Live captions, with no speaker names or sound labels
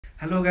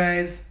Hello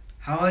guys,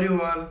 how are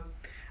you all?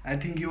 I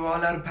think you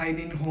all are fine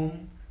in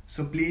home,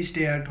 so please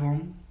stay at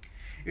home.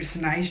 It's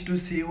nice to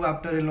see you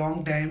after a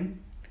long time.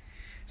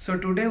 So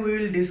today we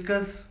will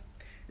discuss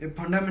a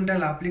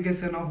fundamental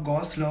application of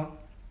Gauss law.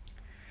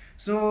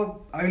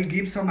 So I will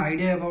give some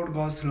idea about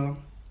Gauss law.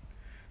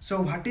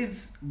 So what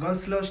is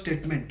Gauss law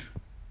statement?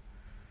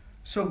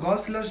 So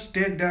Gauss law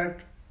state that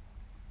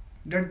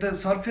the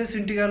surface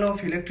integral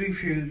of electric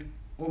field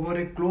over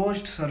a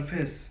closed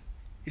surface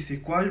is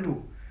equal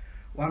to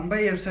 1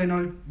 by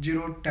epsilon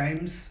 0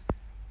 times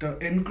the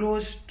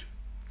enclosed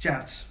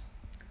charge,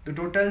 the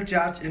total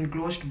charge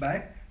enclosed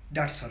by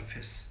that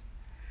surface.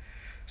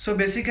 So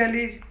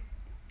basically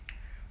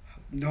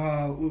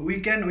we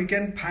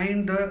can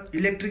find the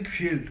electric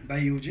field by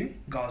using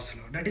Gauss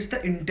law. That is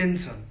the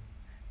intention,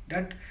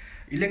 that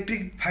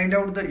find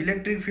out the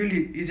electric field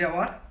is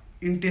our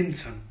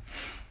intention.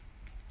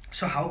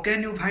 So how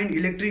can you find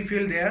electric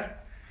field there?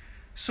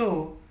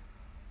 So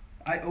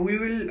we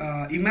will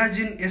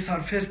imagine a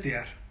surface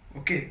there.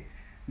 Okay,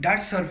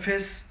 that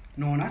surface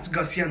known as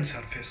Gaussian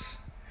surface.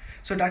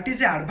 So that is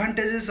the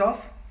advantages of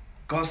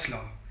Gauss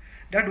law,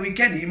 that we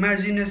can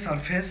imagine a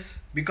surface,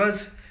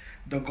 because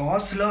the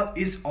Gauss law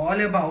is all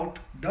about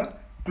the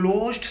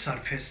closed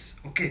surface.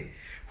 Okay,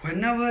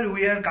 whenever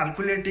we are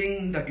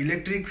calculating the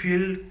electric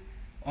field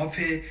of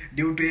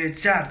due to a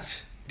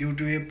charge, due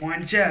to a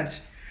point charge,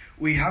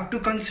 we have to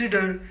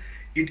consider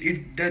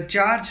the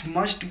charge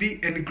must be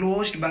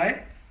enclosed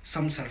by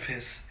some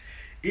surface.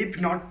 If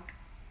not,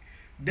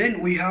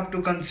 then we have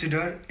to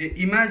consider an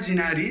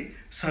imaginary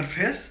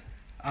surface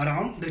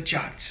around the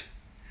charge,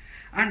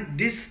 and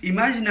this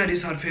imaginary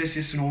surface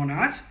is known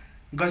as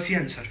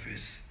Gaussian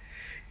surface.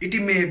 It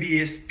may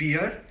be a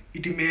sphere,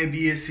 it may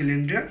be a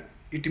cylinder,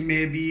 it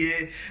may be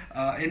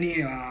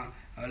any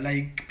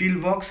like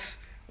pillbox.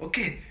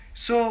 Okay,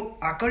 so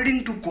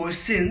according to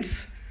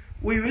questions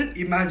we will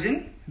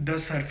imagine the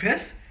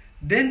surface,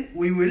 then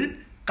we will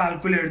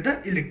calculate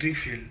the electric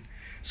field.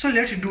 So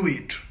let's do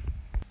it.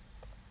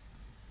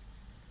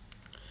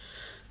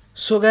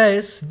 So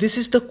guys, this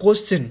is the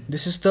question.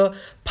 This is the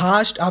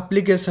first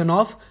application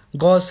of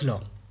Gauss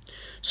law.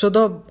 So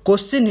the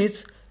question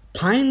is,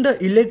 find the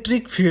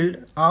electric field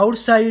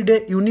outside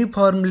a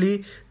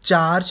uniformly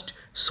charged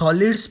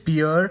solid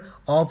sphere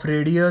of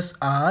radius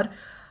r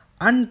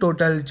and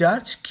total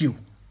charge q.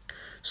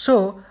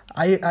 So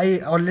I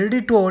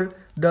already told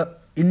the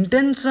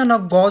intention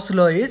of Gauss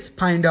law is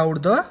find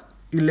out the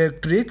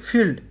electric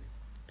field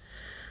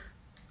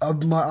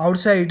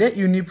outside a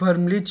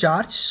uniformly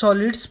charged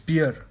solid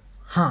sphere.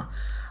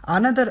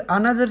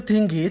 Another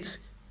thing is,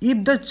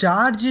 if the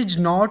charge is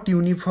not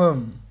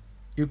uniform,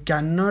 you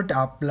cannot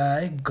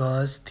apply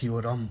Gauss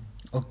theorem.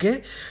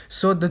 Okay,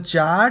 so the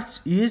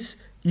charge is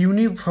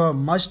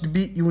uniform, must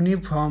be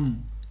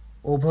uniform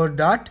over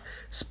that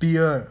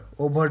sphere,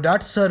 over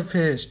that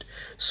surface.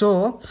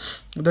 So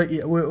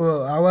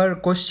our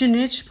question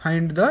is,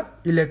 find the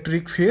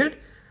electric field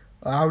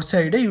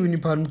outside a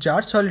uniform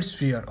charged solid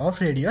sphere of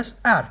radius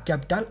r,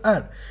 capital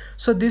R.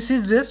 So this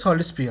is a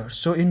solid sphere.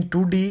 So in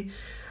 2D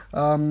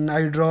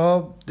I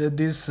draw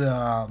this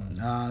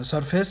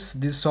surface,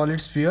 this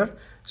solid sphere.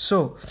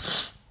 So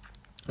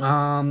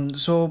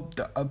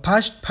the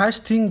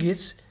first thing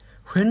is,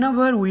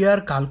 whenever we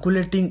are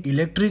calculating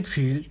electric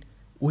field,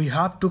 we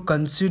have to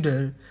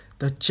consider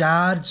the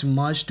charge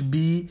must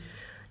be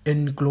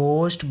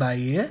enclosed by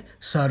a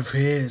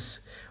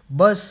surface.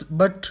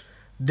 But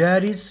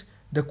there is,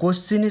 the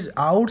question is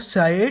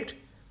outside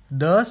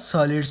the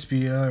solid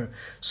sphere.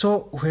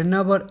 So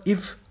whenever,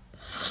 if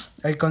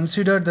I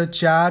consider the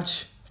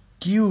charge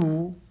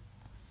q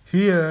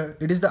here,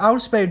 it is the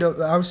outside of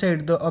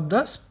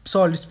the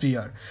solid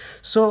sphere.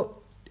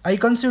 So I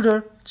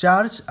consider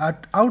charge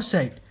at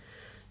outside.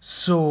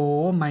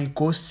 So my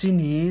question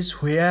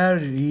is, where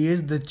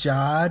is the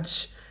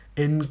charge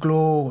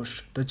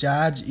enclosed? The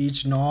charge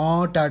is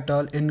not at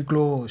all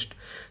enclosed.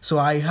 So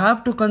I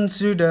have to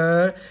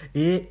consider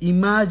a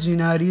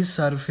imaginary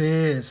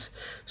surface.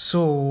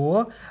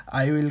 So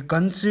I will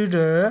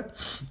consider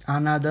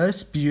another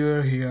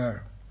sphere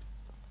here.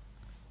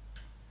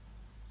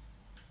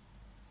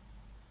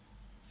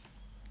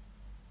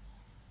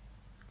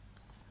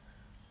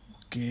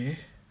 Okay,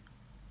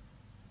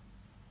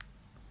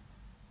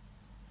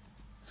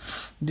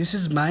 this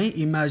is my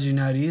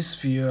imaginary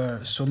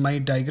sphere. So my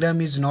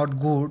diagram is not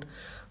good,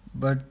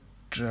 but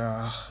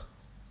I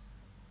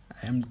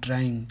am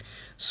trying.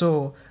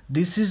 So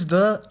this is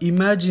the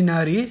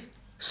imaginary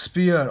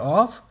sphere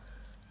of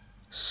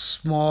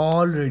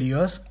small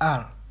radius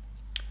r.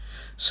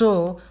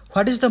 So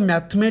what is the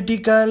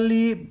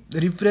mathematically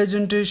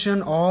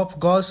representation of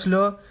Gauss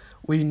law?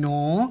 We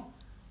know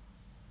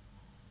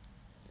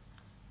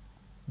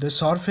the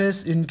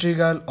surface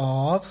integral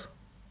of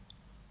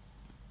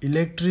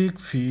electric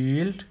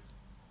field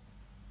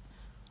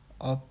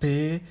of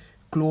a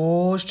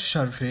closed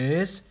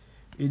surface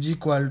is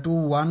equal to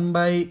 1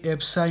 by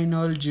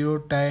epsilon 0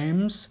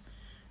 times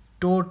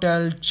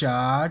total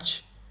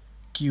charge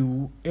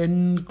q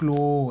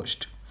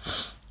enclosed.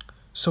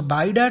 So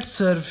by that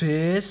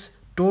surface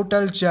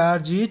total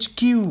charge is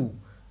Q.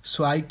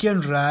 So I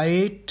can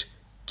write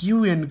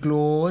Q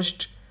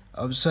enclosed,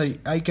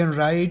 I can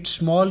write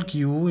small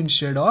q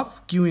instead of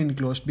Q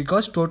enclosed,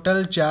 because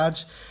total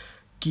charge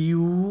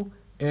Q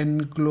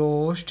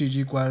enclosed is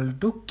equal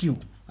to Q,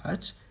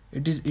 as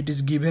it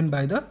is given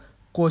by the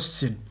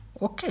question.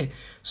 Okay,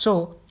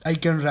 so I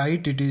can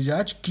write it is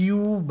as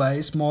Q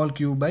by small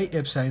q by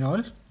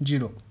epsilon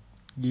 0.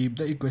 Give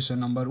the equation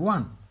number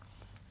 1.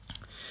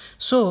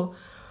 So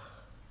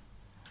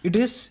it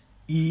is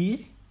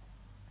E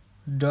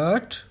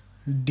dot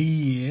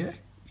dA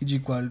is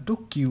equal to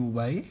Q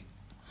by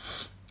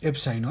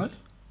epsilon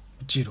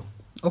 0.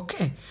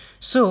 Okay,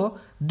 so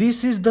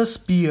this is the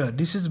sphere,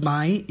 this is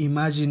my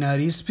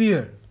imaginary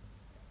sphere.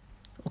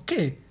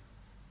 Okay,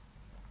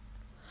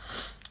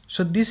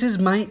 so this is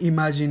my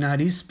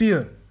imaginary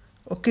sphere.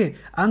 Okay,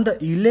 and the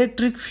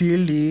electric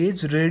field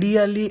is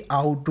radially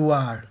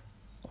outward.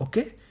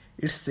 Okay,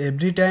 it's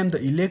every time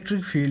the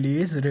electric field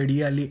is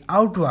radially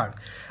outward,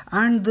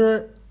 and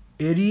the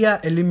area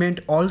element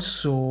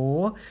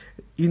also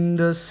in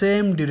the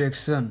same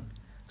direction.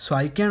 So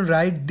I can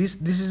write this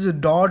is a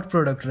dot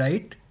product,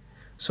 right?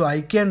 So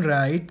I can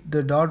write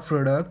the dot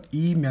product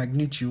E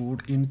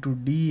magnitude into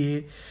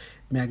dA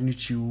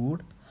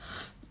magnitude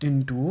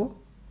into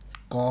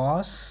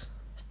cos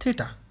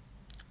theta.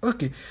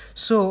 Okay,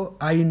 so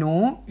I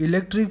know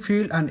electric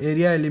field and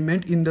area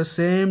element in the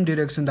same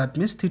direction, that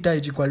means theta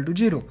is equal to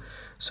 0.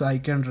 So I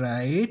can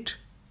write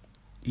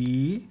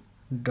E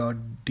dot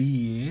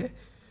dA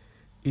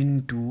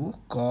into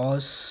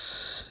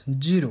cos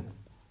 0.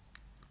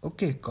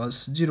 Okay,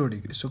 cos 0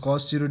 degree. So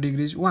cos 0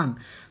 degree is 1.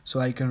 So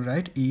I can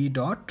write E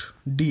dot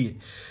dA.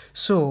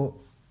 So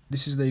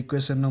this is the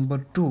equation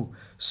number 2.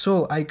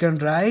 So I can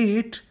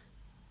write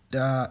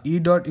E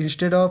dot,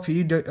 instead of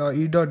E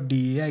dot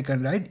dA, I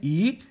can write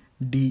E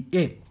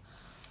dA.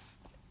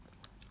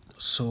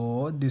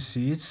 So this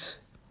is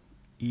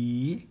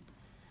E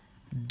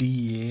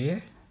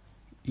dA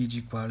is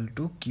equal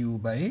to Q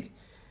by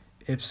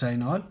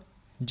epsilon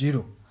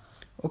 0.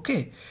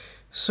 Okay,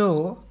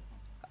 so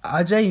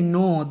as I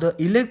know, the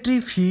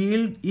electric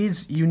field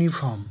is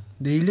uniform.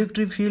 The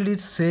electric field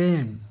is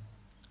same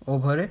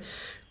over a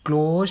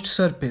closed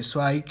surface. So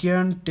I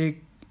can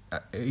take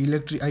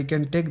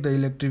the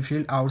electric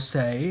field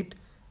outside.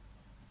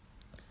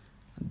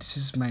 This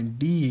is my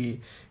dA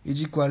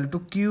is equal to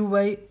Q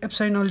by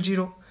epsilon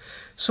 0.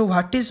 So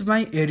what is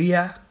my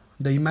area?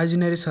 The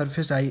imaginary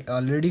surface, I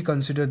already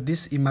considered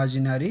this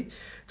imaginary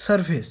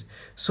surface.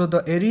 So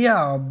the area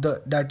of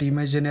that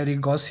imaginary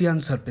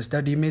Gaussian surface,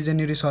 that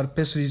imaginary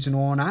surface is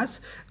known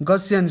as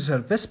Gaussian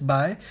surface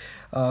by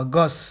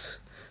Gauss.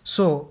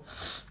 So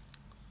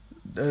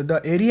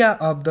the area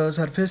of the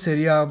surface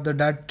area of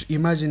that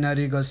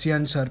imaginary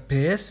Gaussian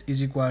surface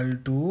is equal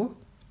to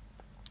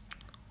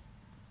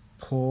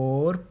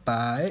 4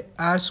 pi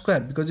r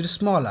square, because it is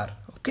small r.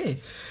 Okay,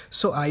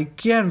 so I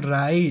can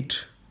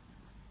write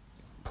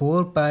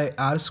 4 pi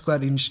r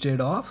square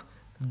instead of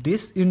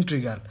this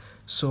integral.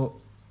 So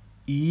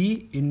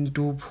E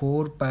into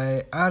 4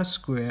 pi r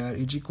square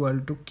is equal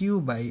to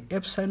Q by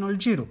epsilon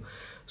 0.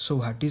 So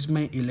what is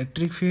my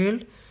electric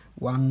field?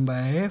 1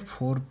 by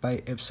 4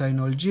 pi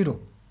epsilon 0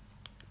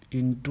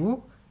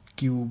 into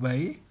Q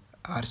by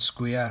r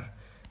square.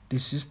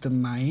 This is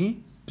my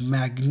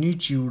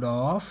magnitude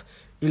of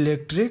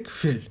electric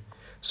field.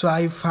 So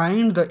I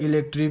find the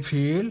electric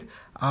field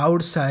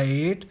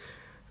outside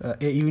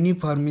a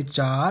uniformly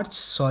charged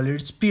solid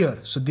sphere.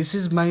 So this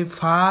is my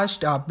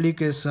first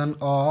application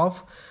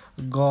of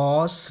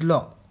Gauss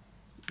law.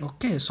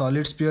 Okay,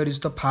 solid sphere is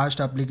the first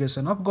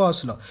application of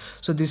Gauss law.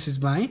 So this is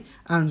my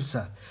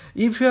answer.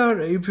 If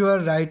you are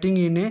writing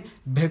in a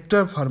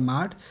vector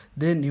format,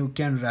 then you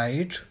can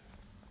write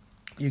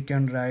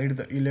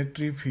the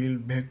electric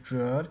field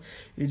vector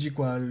is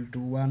equal to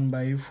 1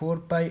 by 4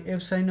 pi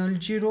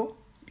epsilon 0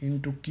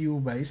 into Q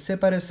by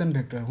separation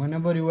vector.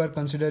 Whenever you are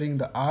considering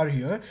the r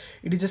here,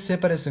 it is a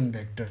separation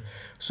vector.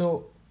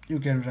 So you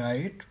can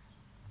write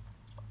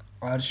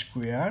r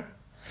square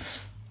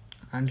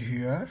and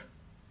here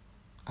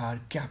r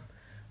cap.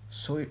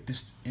 So it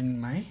is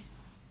in my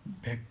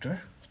vector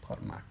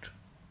format.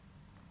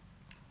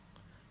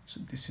 So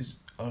this is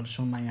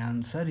also my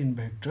answer in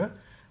vector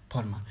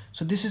format.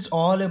 So this is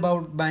all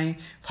about my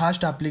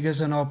first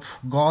application of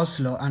Gauss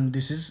law, and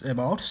this is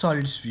about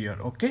solid sphere.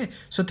 Okay,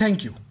 so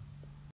thank you.